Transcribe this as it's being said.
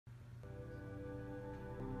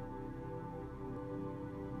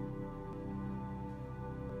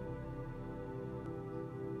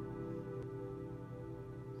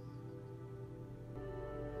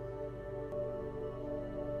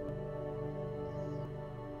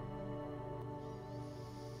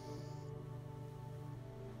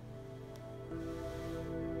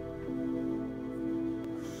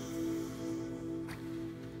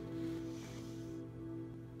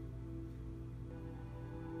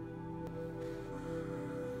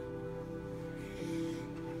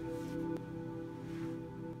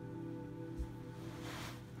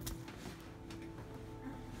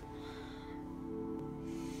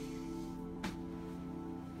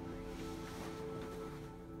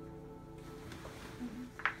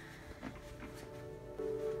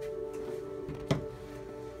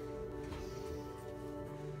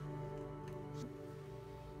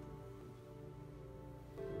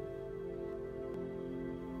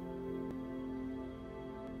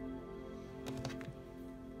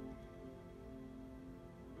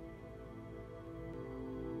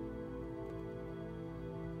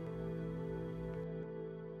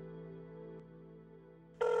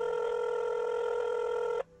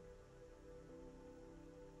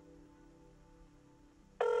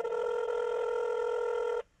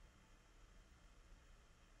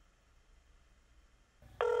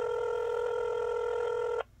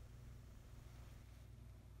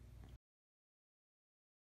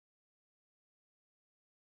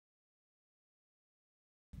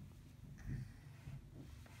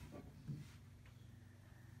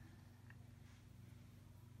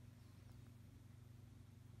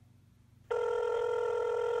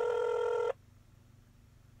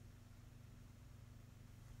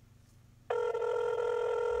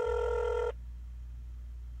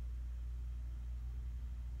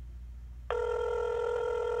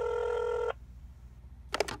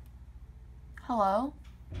Hello?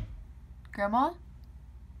 Grandma?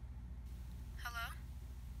 Hello?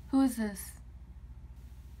 Who is this?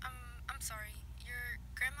 I'm sorry. Your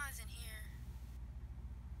grandma isn't here.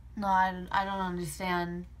 No, I don't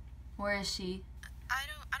understand. Where is she? I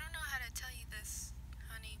don't know how to tell you this,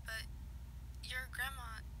 honey, but your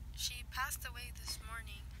grandma, she passed away this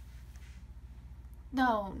morning.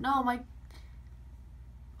 No, my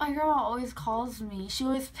grandma always calls me. She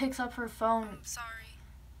always picks up her phone. I'm sorry.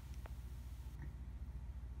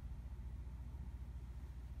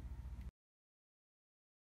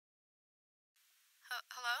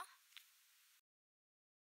 Hello?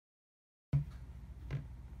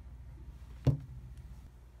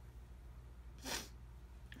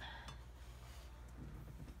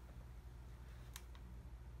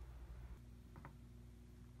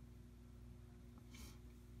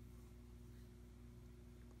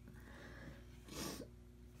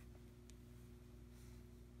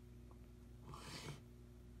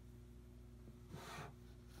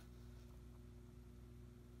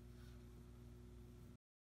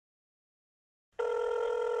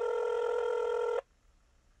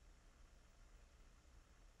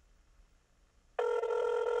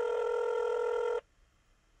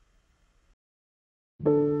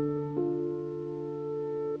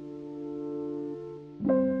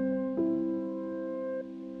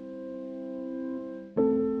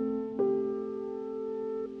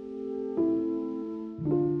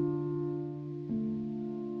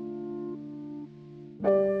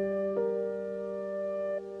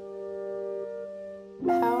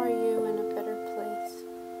 How are you in a better place?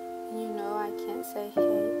 And you know I can't say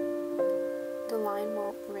hey. The line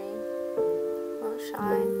won't ring, won't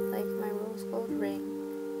shine like my rose gold ring.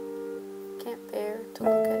 Can't bear to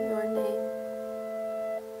look at your name.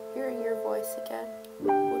 Hearing your voice again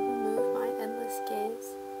would remove my endless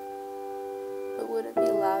gaze. But would it be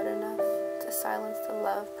loud enough to silence the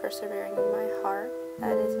love persevering in my heart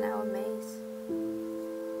that is now a maze?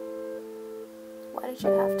 Why did you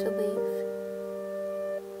have to leave?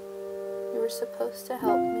 You were supposed to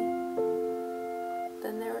help me.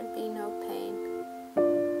 Then there would be no pain.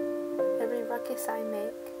 Every ruckus I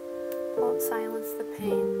make won't silence the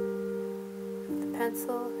pain. The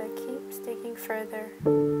pencil that keeps digging further,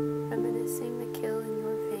 reminiscing the kill in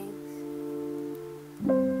your veins.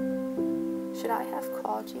 Should I have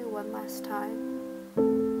called you one last time?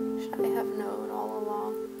 Should I have known all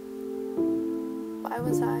along? Why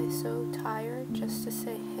was I so tired just to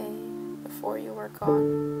say hey before you were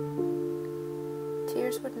gone?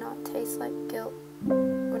 Tears would not taste like guilt,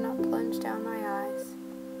 would not plunge down my eyes,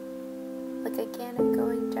 like a gannet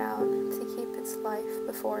going down to keep its life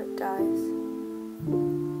before it dies.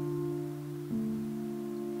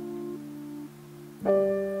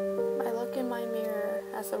 I look in my mirror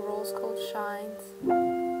as the rose gold shines,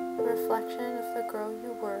 a reflection of the girl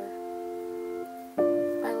you were.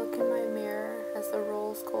 I look in my mirror as the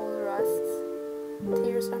rose gold rusts,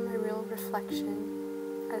 tears are my real reflection,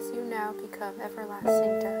 as you now become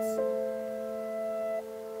everlasting dust.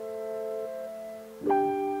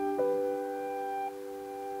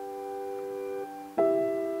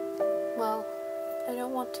 Well, I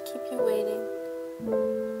don't want to keep you waiting.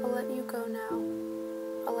 I'll let you go now.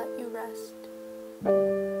 I'll let you rest.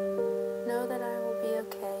 Know that I will be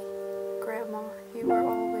okay. Grandma, you were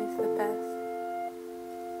always the best.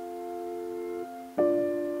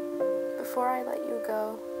 Before I let you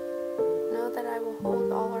go, know that I will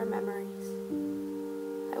hold all our memories.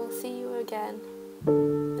 I will see you again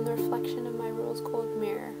in the reflection of my rose gold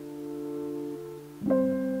mirror.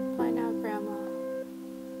 Bye now, Grandma.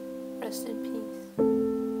 Rest in peace.